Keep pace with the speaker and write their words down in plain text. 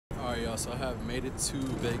y'all, so I have made it to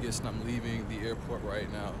Vegas and I'm leaving the airport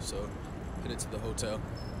right now, so headed to the hotel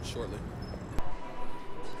shortly.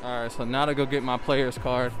 All right, so now to go get my player's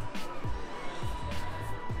card.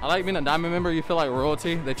 I like being a Diamond member. You feel like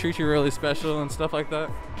royalty. They treat you really special and stuff like that.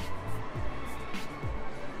 All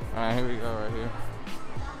right, here we go right here.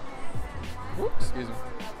 Whoop, excuse me.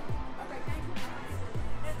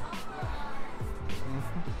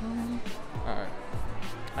 All right.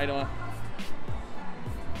 How you doing?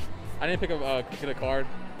 I didn't pick up get a card.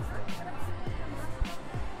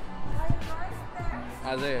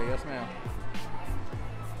 Isaiah, yes ma'am.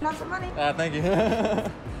 Want some money? Thank you.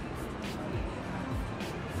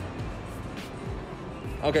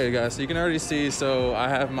 Okay guys, so you can already see, so I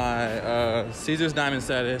have my Caesars Diamond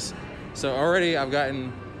status. So already I've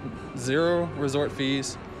gotten 0 resort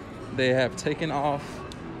fees. They have taken off,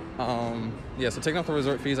 so taking off the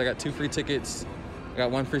resort fees, I got 2 free tickets. I got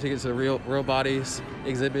 1 free ticket to the Real Bodies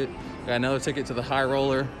exhibit. Got another ticket to the High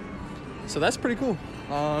Roller. So that's pretty cool.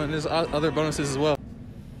 And there's other bonuses as well.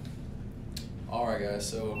 All right guys,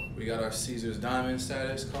 so we got our Caesars Diamond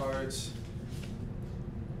status cards.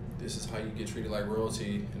 This is how you get treated like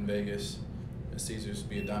royalty in Vegas at Caesars,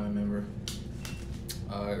 be a Diamond member.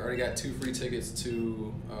 I already got 2 free tickets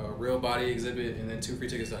to Real Body exhibit and then 2 free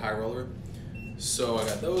tickets to High Roller. So I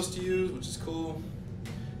got those to use, which is cool.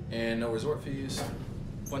 And no resort fees.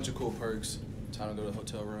 Bunch of cool perks. Time to go to the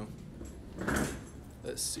hotel room.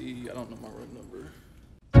 Let's see, I don't know my room number.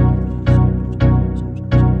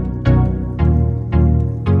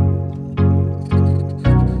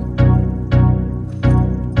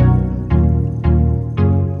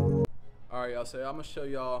 All right, y'all, so I'm gonna show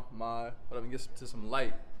y'all my, let me get to some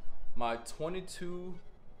light. My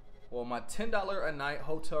 $10 a night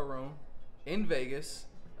hotel room in Vegas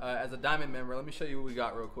as a Diamond member. Let me show you what we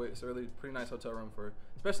got real quick. It's a really pretty nice hotel room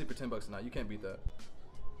especially for $10 a night. You can't beat that.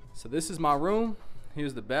 So this is my room.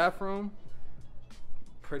 Here's the bathroom.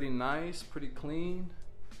 Pretty nice, pretty clean.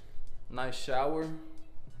 Nice shower.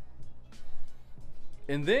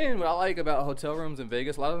 And then what I like about hotel rooms in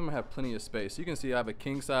Vegas, a lot of them have plenty of space. You can see I have a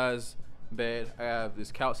king size bed. I have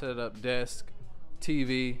this couch set up, desk,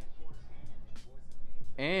 TV,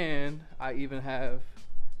 and I even have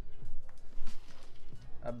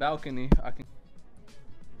a balcony.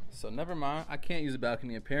 So never mind, I can't use a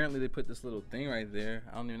balcony. Apparently they put this little thing right there.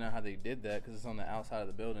 I don't even know how they did that because it's on the outside of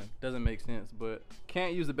the building. Doesn't make sense, but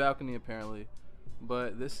can't use the balcony apparently.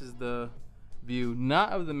 But this is the view,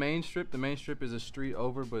 not of the main strip. The main strip is a street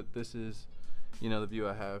over, but this is, the view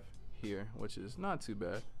I have here, which is not too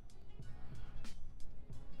bad.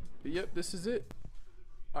 But yep, this is it.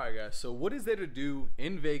 All right guys, so what is there to do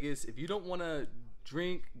in Vegas if you don't want to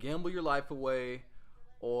drink, gamble your life away,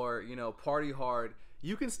 or party hard?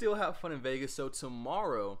 You can still have fun in Vegas. So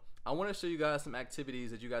tomorrow I want to show you guys some activities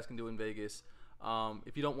that you guys can do in Vegas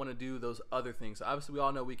if you don't want to do those other things. So obviously we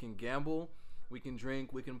all know we can gamble, we can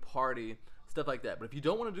drink, we can party, stuff like that. But if you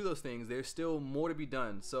don't want to do those things, there's still more to be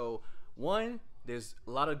done. So one, there's a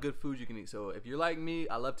lot of good food you can eat. So if you're like me,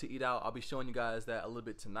 I love to eat out. I'll be showing you guys that a little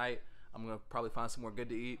bit tonight. I'm gonna probably find some more good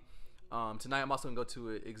to eat. Tonight I'm also gonna go to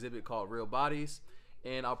an exhibit called Real Bodies,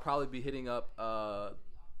 and I'll probably be hitting up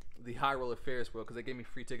the High Roller Ferris wheel because they gave me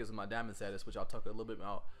free tickets with my Diamond status, which I'll talk a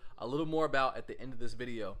little more about at the end of this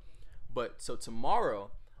video. But so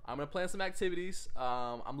tomorrow I'm gonna plan some activities.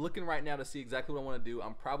 I'm looking right now to see exactly what I want to do.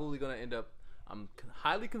 I'm probably gonna end up, I'm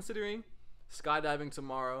highly considering skydiving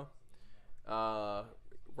tomorrow,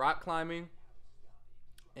 rock climbing,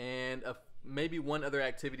 and maybe one other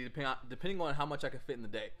activity depending on how much I can fit in the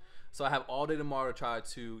day. So I have all day tomorrow to try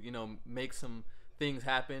to make some things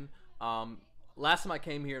happen. Last time I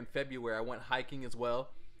came here in February, I went hiking as well,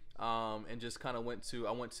 and just kind of went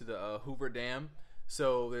to the Hoover Dam.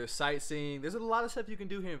 So there's sightseeing. There's a lot of stuff you can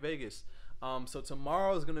do here in Vegas. So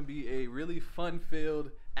tomorrow is going to be a really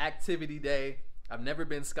fun-filled activity day. I've never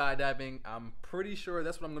been skydiving. I'm pretty sure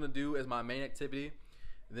that's what I'm going to do as my main activity.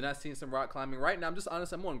 And then I've seen some rock climbing. Right now, I'm just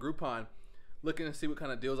honest. I'm on Groupon looking to see what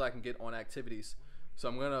kind of deals I can get on activities. So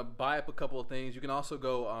I'm going to buy up a couple of things. You can also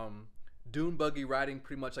go dune buggy riding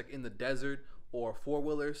pretty much like in the desert, or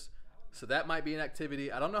four-wheelers. So that might be an activity.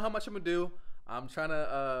 I don't know how much I'm gonna do. I'm trying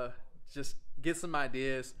to just get some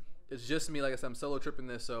ideas. It's just me, like I said, I'm solo tripping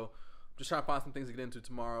this, so I'm just trying to find some things to get into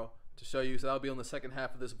tomorrow to show you. So that'll be on the second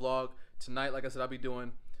half of this vlog. Tonight, like I said, I'll be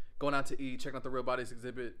going out to eat, checking out the Real Bodies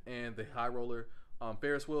exhibit and the High Roller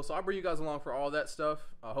Ferris wheel. So I'll bring you guys along for all that stuff.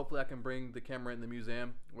 Hopefully I can bring the camera in the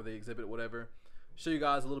museum or the exhibit, whatever. Show you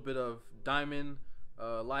guys a little bit of Diamond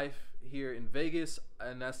life here in Vegas.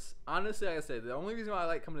 And that's honestly, like I said, the only reason why I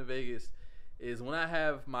like coming to Vegas is when I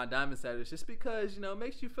have my Diamond status, just because it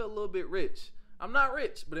makes you feel a little bit rich. I'm not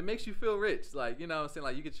rich, but it makes you feel rich. Like, you know what I'm saying?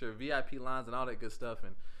 Like, you get your VIP lines and all that good stuff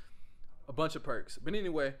and a bunch of perks. But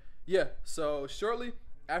anyway, yeah, so shortly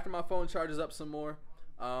after my phone charges up some more,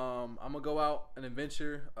 I'm going to go out and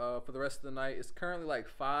adventure for the rest of the night. It's currently like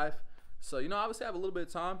 5. So, you know, obviously I have a little bit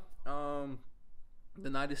of time. The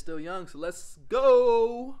night is still young, so let's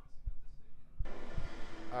go.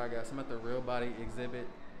 All right, guys, I'm at the Real Body exhibit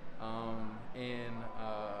in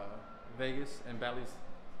Vegas and Bally's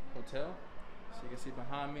Hotel. So you can see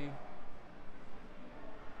behind me,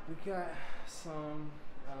 we got some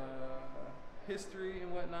history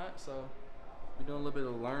and whatnot. So we're doing a little bit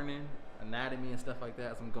of learning, anatomy and stuff like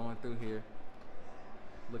that as I'm going through here,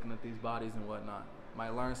 looking at these bodies and whatnot.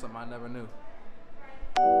 Might learn something I never knew.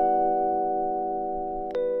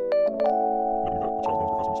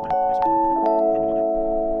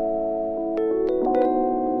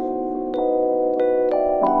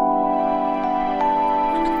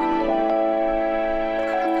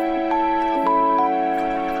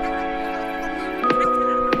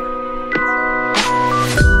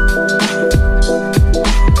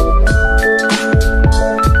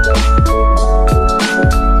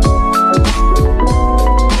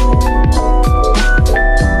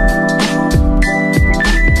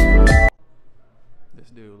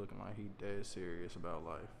 Serious about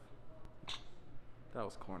life. That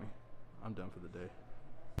was corny. I'm done for the day.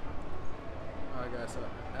 Alright guys, so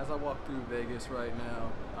as I walk through Vegas right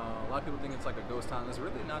now, a lot of people think it's like a ghost town. It's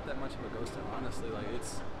really not that much of a ghost town, honestly. Like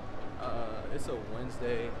it's a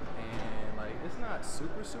Wednesday and like it's not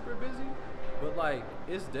super busy, but like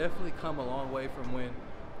it's definitely come a long way from when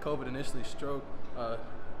COVID initially striked.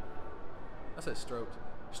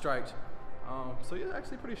 So it's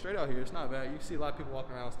actually pretty straight out here. It's not bad. You see a lot of people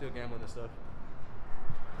walking around still gambling and stuff.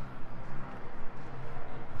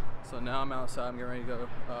 So now I'm outside. I'm getting ready to go.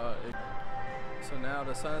 So now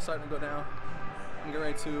the sun is starting to go down. I'm getting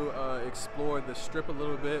ready to explore the strip a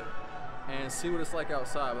little bit and see what it's like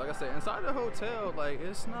outside. But like I said, inside the hotel, like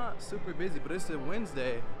it's not super busy, but it's a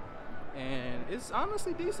Wednesday and it's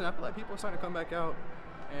honestly decent. I feel like people are starting to come back out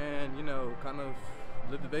and, you know, kind of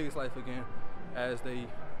live the Vegas life again as they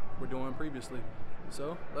were doing previously.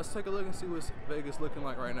 So let's take a look and see what's Vegas looking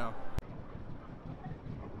like right now.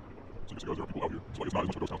 So you see, guys, there are people out here. So like it's not as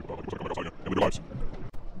much of a ghost town. People like come back outside again and live their lives.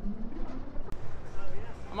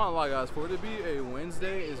 I'm not gonna lie, guys. For it to be a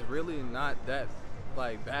Wednesday, is really not that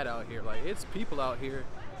like bad out here. Like it's people out here.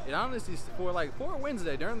 And honestly, for a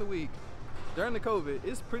Wednesday during the week, during the COVID,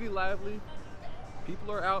 it's pretty lively.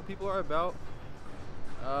 People are out. People are about.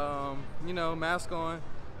 You know, mask on.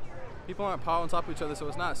 People aren't piling on top of each other, so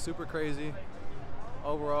it's not super crazy.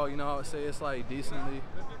 Overall, you know, I would say it's like decently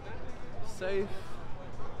safe.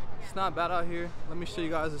 It's not bad out here. Let me show you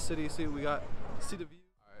guys the city, see what we got, see the view.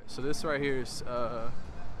 All right, so this right here is the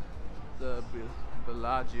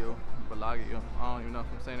Bellagio. I don't even know if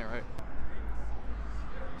I'm saying it right.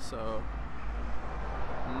 So,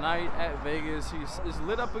 night at Vegas is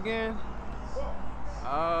lit up again.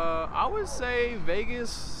 I would say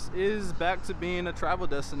Vegas is back to being a travel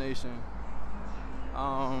destination.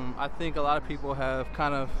 I think a lot of people have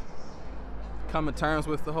kind of come to terms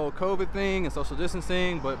with the whole COVID thing and social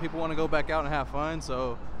distancing, but people want to go back out and have fun.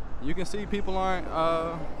 So you can see people aren't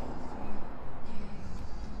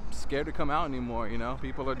scared to come out anymore. You know,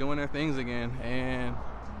 people are doing their things again and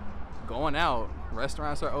going out.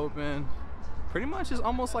 Restaurants are open. Pretty much it's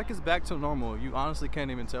almost like it's back to normal. You honestly can't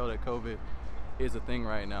even tell that COVID is a thing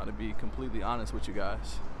right now, to be completely honest with you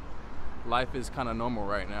guys. Life is kind of normal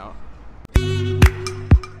right now.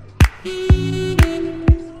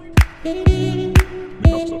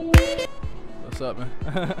 What's up, man?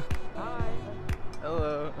 Hi.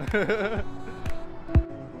 Hello.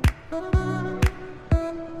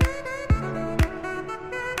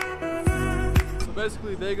 So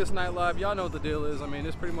basically Vegas nightlife, y'all know what the deal is. I mean,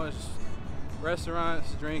 it's pretty much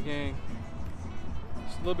restaurants, drinking,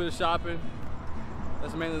 just a little bit of shopping.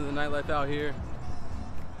 That's mainly the nightlife out here.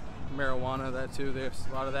 Marijuana, that too. There's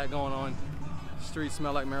a lot of that going on. Streets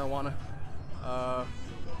smell like marijuana.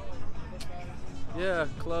 Yeah,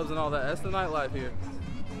 clubs and all that. That's the nightlife here.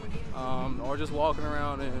 Or just walking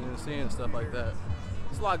around and seeing stuff like that.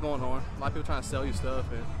 There's a lot going on. A lot of people trying to sell you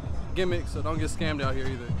stuff and gimmicks, so don't get scammed out here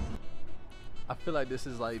either. I feel like this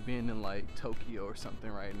is like being in like Tokyo or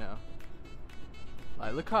something right now.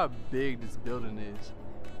 Like, look how big this building is.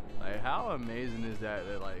 Like, how amazing is that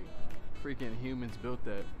like freaking humans built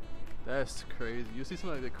that? That's crazy. You see some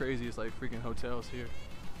of like, the craziest like freaking hotels here.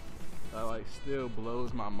 That like still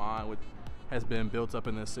blows my mind what has been built up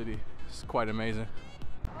in this city. It's quite amazing.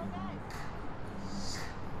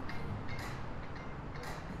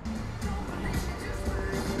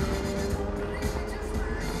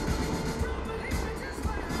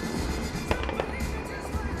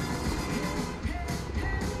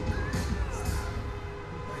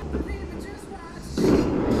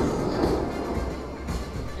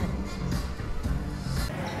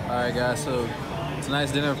 Alright guys, so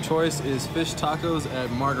tonight's dinner of choice is fish tacos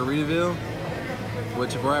at Margaritaville.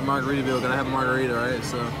 Which if we're at Margaritaville, we're gonna have a margarita, right?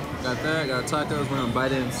 So got that, got tacos, we're gonna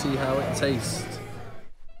bite in and see how it tastes.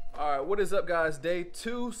 Alright, what is up guys? Day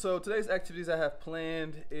 2. So today's activities I have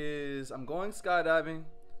planned is I'm going skydiving,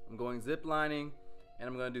 I'm going zip lining, and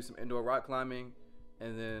I'm gonna do some indoor rock climbing.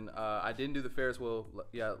 And then I didn't do the Ferris wheel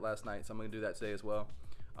last night, so I'm gonna do that today as well.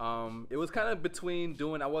 It was kind of between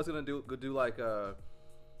doing, I was gonna do like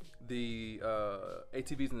the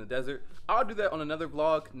ATVs in the desert. I'll do that on another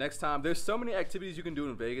vlog next time. There's so many activities you can do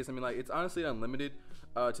in Vegas. I mean, like, it's honestly unlimited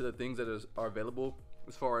to the things that are available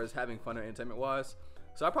as far as having fun or entertainment wise.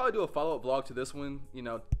 So I'll probably do a follow-up vlog to this one, you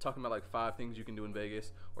know, talking about like 5 things you can do in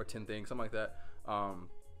Vegas or 10 things, something like that.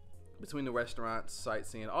 Between the restaurants,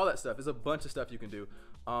 sightseeing, all that stuff. There's a bunch of stuff you can do.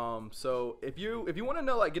 So if you want to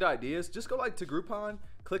know, like, get ideas, just go like to Groupon,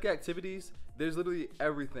 click activities. There's literally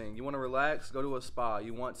everything. You want to relax, go to a spa.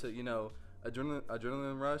 You want to, you know,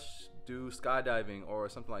 adrenaline rush, do skydiving or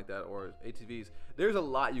something like that, or ATVs. There's a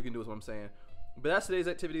lot you can do is what I'm saying. But that's today's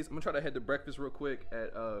activities. I'm gonna try to head to breakfast real quick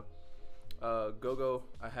at Go-Go,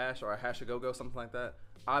 a hash a Go-Go, something like that.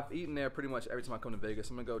 I've eaten there pretty much every time I come to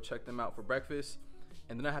Vegas. I'm gonna go check them out for breakfast.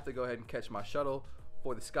 And then I have to go ahead and catch my shuttle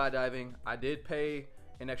for the skydiving. I did pay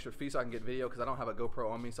an extra fee so I can get video because I don't have a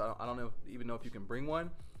GoPro on me, so I don't even know if you can bring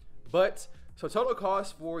one. But so total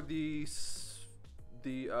cost for the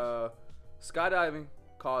skydiving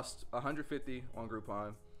cost $150 on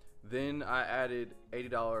Groupon. Then I added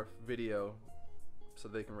 $80 video so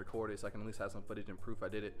they can record it, so I can at least have some footage and proof I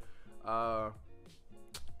did it.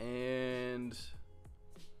 And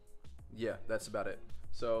yeah, that's about it.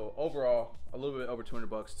 So overall, a little bit over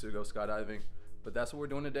 $200 to go skydiving, but that's what we're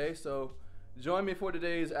doing today. So join me for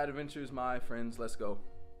today's adventures, my friends. Let's go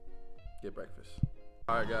get breakfast.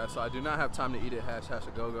 All right, guys. So I do not have time to eat at hash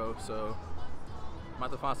a Go-Go, so I'm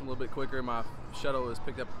about to find some a little bit quicker. My shuttle is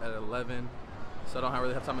picked up at 11, so I don't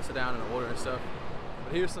really have time to sit down and order and stuff.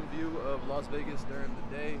 But here's some view of Las Vegas during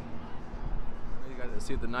the day. You guys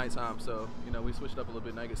see it at the nighttime, so you know we switched up a little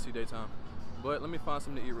bit. Now you can see daytime. But let me find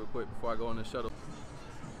something to eat real quick before I go on the shuttle.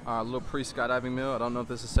 A little pre-skydiving meal. I don't know if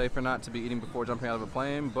this is safe or not to be eating before jumping out of a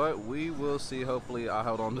plane, but we will see. Hopefully I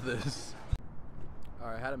held on to this.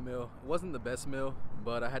 Alright, I had a meal. It wasn't the best meal,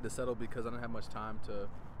 but I had to settle because I didn't have much time to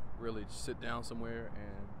really sit down somewhere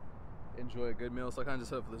and enjoy a good meal. So I kind of just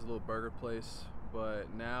set up for this little burger place.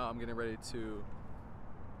 But now I'm getting ready to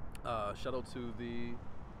shuttle to the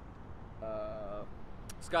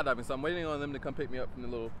skydiving. So I'm waiting on them to come pick me up from the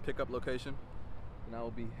little pickup location, and I will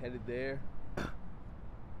be headed there.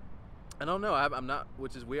 I don't know, I'm not,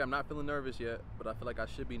 which is weird, I'm not feeling nervous yet, but I feel like I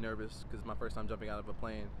should be nervous because it's my first time jumping out of a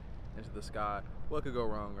plane into the sky. What could go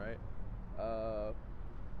wrong, right?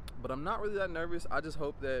 But I'm not really that nervous. I just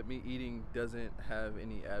hope that me eating doesn't have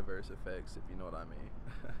any adverse effects, if you know what I mean.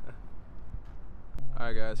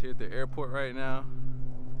 Alright guys, here at the airport right now.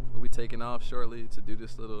 We'll be taking off shortly to do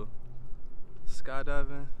this little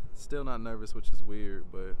skydiving. Still not nervous, which is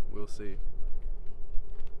weird, but we'll see.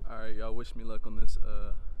 Alright, y'all, wish me luck on this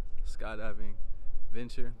skydiving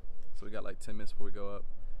venture. So we got like 10 minutes before we go up,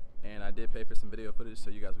 and I did pay for some video footage so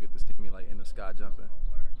you guys will get to see me like in the sky jumping,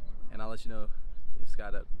 and I'll let you know if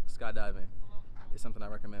skydiving is something I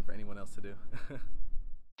recommend for anyone else to do.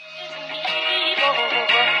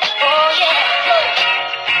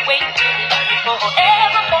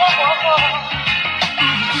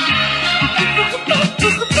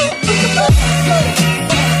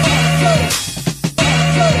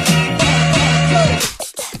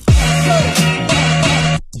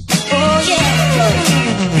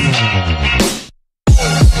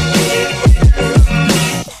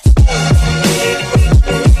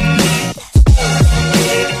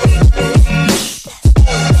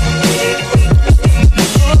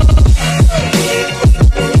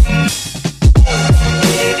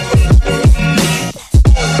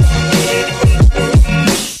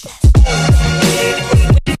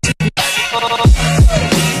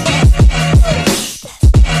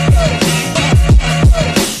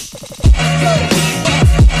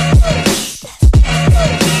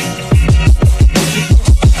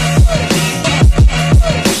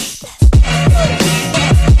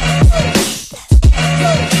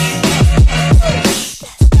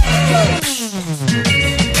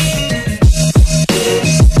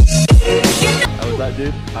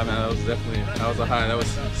 That was a high. That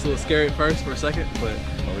was a little scary at first for a second, but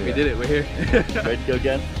we did it. We're here. Ready to go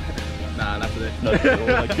again? Nah, not today. No,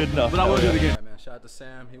 like, good enough. But I will do it again. Right, man. Shout out to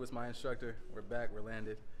Sam. He was my instructor. We're back. We're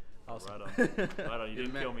landed. Awesome. Right on. Right on. You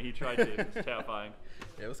didn't kill me. He tried to. It was terrifying.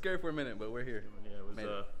 Yeah, it was scary for a minute, but we're here. Yeah, it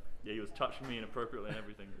was Yeah, he was touching me inappropriately and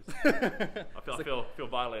everything. I feel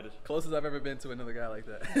violated. Closest I've ever been to another guy like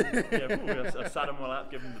that. Yeah, I sat on my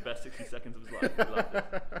lap, give him the best 60 seconds of his life. He loved it.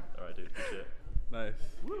 All right, dude. Good shit. Nice.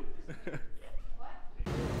 Woo.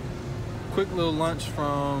 Quick little lunch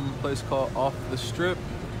from a place called Off the Strip.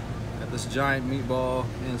 Got this giant meatball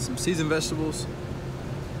and some seasoned vegetables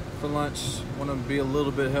for lunch. Want to be a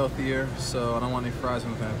little bit healthier, so I don't want any fries or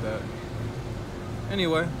anything like that.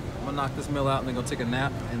 Anyway, I'm gonna knock this meal out and then go take a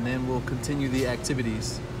nap, and then we'll continue the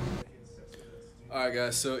activities. All right,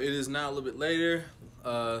 guys. So it is now a little bit later.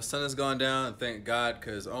 Sun has gone down, and thank God,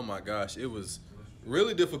 because oh my gosh, it was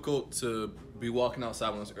really difficult to be walking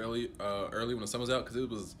outside when it's early when the sun was out, because it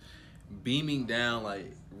was beaming down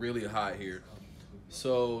like really hot here.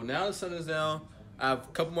 So now the sun is down. I have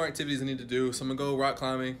a couple more activities I need to do. So I'm gonna go rock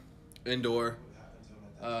climbing indoor.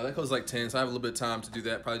 That goes like 10, so I have a little bit of time to do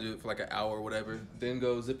that. Probably do it for like an hour or whatever. Then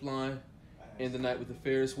go zip line, end the night with the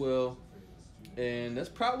Ferris wheel, and that's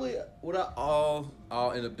probably what I'll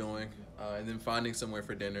end up doing. And then finding somewhere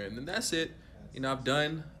for dinner, and then that's it. You know, I've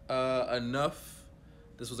done enough.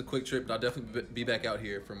 This was a quick trip, but I'll definitely be back out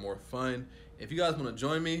here for more fun. If you guys want to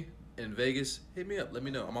join me in Vegas, hit me up. Let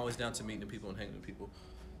me know. I'm always down to meeting people and hanging with people.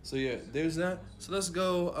 So yeah, there's that. So let's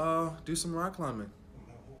go do some rock climbing.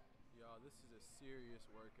 Y'all, this is a serious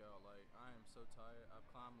workout. Like, I am so tired. I've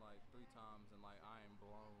climbed like 3 times and like I am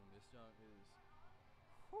blown. This junk is,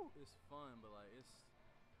 it's fun, but like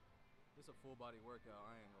it's a full body workout.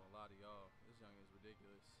 I ain't gonna lie to y'all. This junk is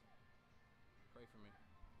ridiculous. Pray for me.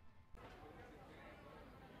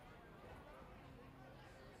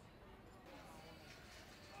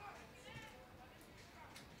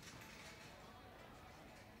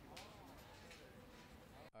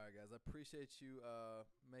 Alright guys, I appreciate you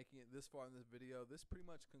making it this far in this video. This pretty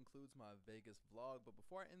much concludes my Vegas vlog, but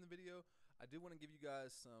before I end the video, I do want to give you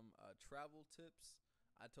guys some travel tips.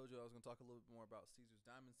 I told you I was going to talk a little bit more about Caesars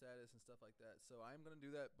Diamond status and stuff like that, so I am going to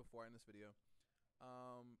do that before I end this video.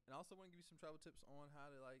 And I also want to give you some travel tips on how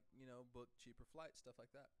to, like, you know, book cheaper flights, stuff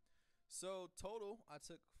like that. So total, I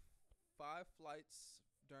took 5 flights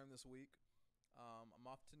during this week. I'm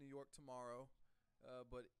off to New York tomorrow,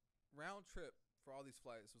 but round trip for all these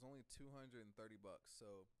flights was only $230 bucks,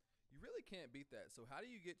 so you really can't beat that. So how do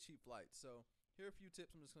you get cheap flights? So here are a few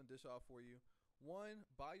tips I'm just going to dish off for you. 1,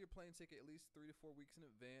 buy your plane ticket at least 3 to 4 weeks in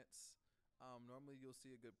advance. Normally you'll see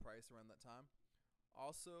a good price around that time.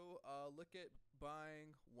 Also, look at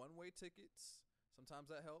buying one-way tickets. Sometimes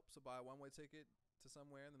that helps. So buy a one-way ticket to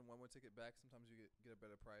somewhere and then a one-way ticket back. Sometimes you get a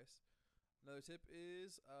better price. Another tip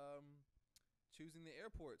is choosing the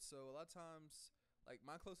airport. So a lot of times, like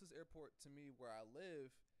my closest airport to me where I live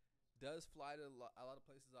does fly to a lot of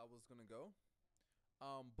places I was going to go.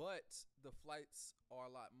 But the flights are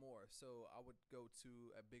a lot more. So I would go to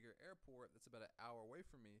a bigger airport that's about an hour away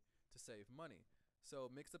from me to save money. So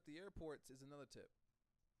mix up the airports is another tip.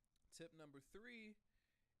 Tip number 3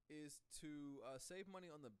 is to save money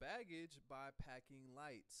on the baggage by packing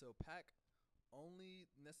light. So pack only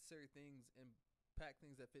necessary things and pack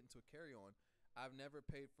things that fit into a carry-on. I've never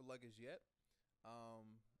paid for luggage yet.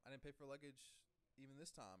 I didn't pay for luggage even this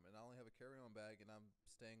time, and I only have a carry-on bag, and I'm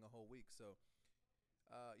staying a whole week. So,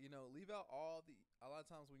 you know, leave out a lot of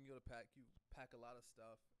times when you go to pack, you pack a lot of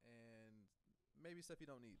stuff and maybe stuff you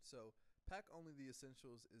don't need. So pack only the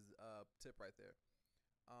essentials is a tip right there.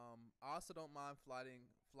 I also don't mind flying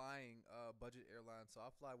budget airlines, so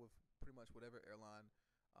I'll fly with pretty much whatever airline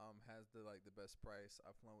has the best price.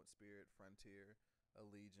 I've flown with Spirit, Frontier,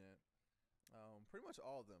 Allegiant, pretty much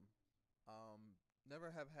all of them.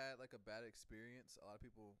 Never have had like a bad experience. A lot of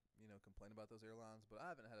people, you know, complain about those airlines, but I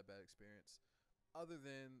haven't had a bad experience other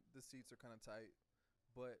than the seats are kind of tight,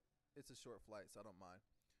 but it's a short flight, so I don't mind.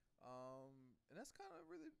 And that's kind of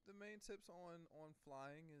really the main tips on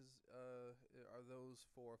flying are those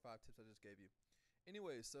 4 or 5 tips I just gave you.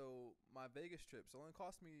 Anyway, so my Vegas trips only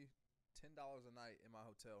cost me $10 a night in my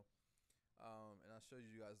hotel. And I showed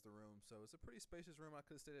you guys the room. So it's a pretty spacious room. I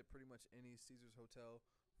could have stayed at pretty much any Caesars hotel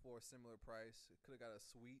for a similar price. Could have got a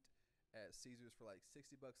suite at Caesars for like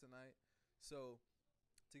 $60 a night. So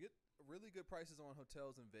to get really good prices on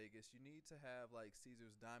hotels in Vegas, you need to have like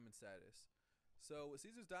Caesars Diamond status. So with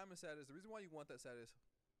Caesars Diamond status, the reason why you want that status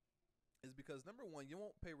is because number 1, you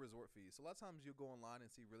won't pay resort fees. So a lot of times you'll go online and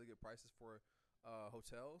see really good prices for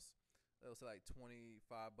hotels. They'll say like $25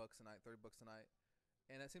 a night, $30 a night.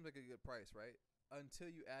 And that seems like a good price, right? Until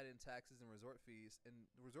you add in taxes and resort fees. And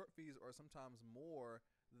the resort fees are sometimes more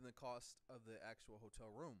than the cost of the actual hotel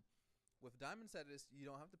room. With Diamond status, you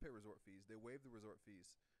don't have to pay resort fees. They waive the resort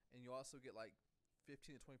fees. And you also get like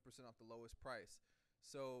 15 to 20% off the lowest price.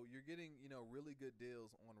 So you're getting, you know, really good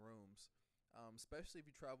deals on rooms. especially if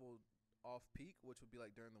you travel off peak, which would be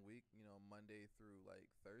like during the week, you know, Monday through like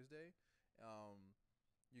Thursday.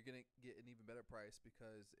 You're gonna get an even better price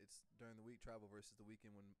because it's during the week travel versus the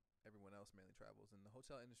weekend when everyone else mainly travels. And the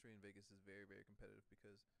hotel industry in Vegas is very, very competitive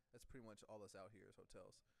because that's pretty much all that's out here is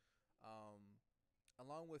hotels.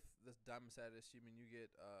 Along with the Diamond status, you get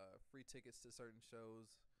free tickets to certain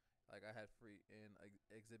shows. Like I had free in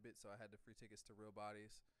Exhibit, so I had the free tickets to Real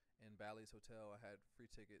Bodies. In Bally's Hotel, I had free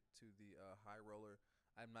ticket to the High Roller.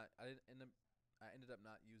 I ended up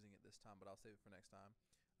not using it this time, but I'll save it for next time.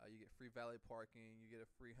 You get free valet parking. You get a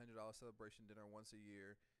free $100 celebration dinner once a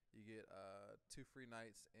year. You get 2 free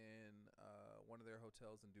nights in one of their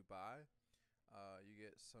hotels in Dubai. You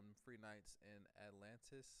get some free nights in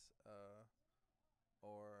Atlantis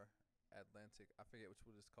or Atlantic. I forget which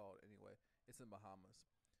one it's called anyway. It's in Bahamas.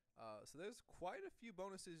 So there's quite a few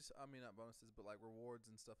bonuses. I mean, not bonuses, but like rewards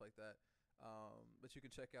and stuff like that. But you can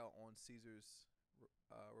check out on Caesars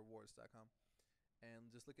rewards.com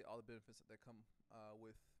and just look at all the benefits that come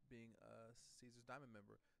with being a Caesars Diamond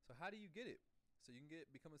member. So how do you get it? So you can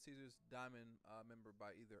become a Caesars Diamond member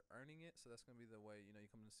by either earning it. So that's going to be the way, you know, you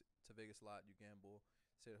come to Vegas a lot, you gamble,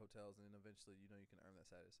 stay at hotels, and then eventually, you know, you can earn that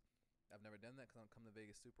status. I've never done that because I don't come to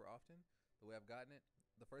Vegas super often. The way I've gotten it,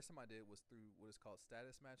 the first time I did was through what is called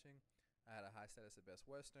status matching. I had a high status at Best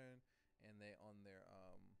Western, and they on their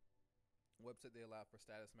website they allow for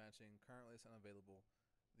status matching. Currently, it's unavailable.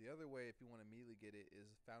 The other way, if you want to immediately get it,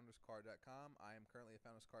 is founderscard.com. I am currently a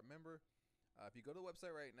Founders Card member. If you go to the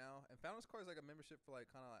website right now, and Founders Card is like a membership for like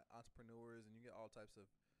kind of like entrepreneurs, and you get all types of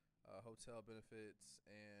hotel benefits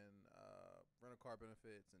and rental car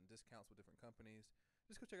benefits and discounts with different companies.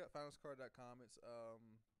 Just go check out founderscard.com. It's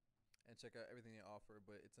and check out everything they offer.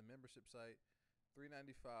 But it's a membership site,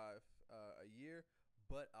 $395 a year.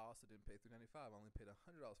 But I also didn't pay $395. I only paid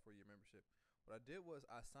 $100 for a year membership. What I did was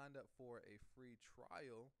I signed up for a free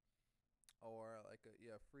trial, or like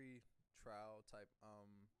a free trial type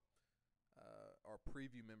or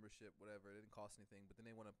preview membership, whatever. It didn't cost anything. But then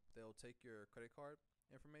they'll take your credit card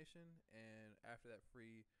information, and after that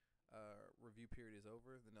free review period is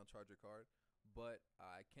over, then they'll charge your card. But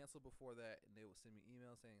I canceled before that, and they will send me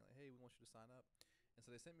emails saying like, "Hey, we want you to sign up." And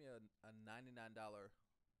so they sent me a $99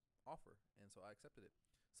 offer, and so I accepted it.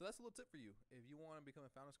 So that's a little tip for you. If you want to become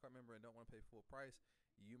a Founders Card member and don't want to pay full price,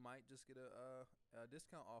 you might just get a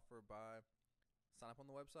discount offer by sign up on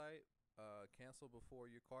the website, cancel before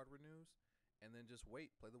your card renews, and then just play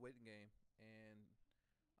the waiting game, and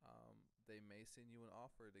they may send you an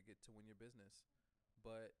offer to get to win your business.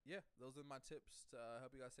 But yeah, those are my tips to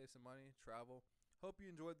help you guys save some money, travel. Hope you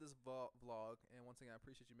enjoyed this vlog, and once again, I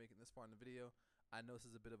appreciate you making this far in the video. I know this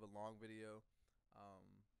is a bit of a long video.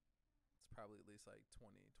 It's probably at least like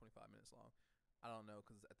 20-25 minutes long. I don't know,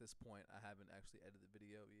 because at this point I haven't actually edited the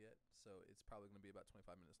video yet, so it's probably going to be about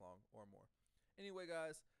 25 minutes long or more. Anyway,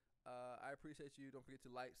 guys, I appreciate you. Don't forget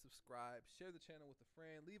to like, subscribe, share the channel with a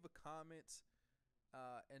friend, leave a comment,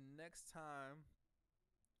 and next time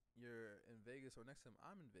you're in Vegas, or next time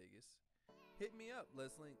I'm in Vegas, hit me up.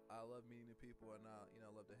 Let's link. I love meeting new people, and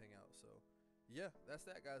I love to hang out. So yeah, that's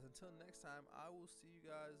that, guys. Until next time, I will see you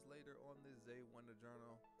guys later on this Zay Wonder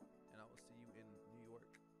Journal, and I will see you in New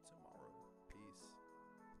York tomorrow. Peace.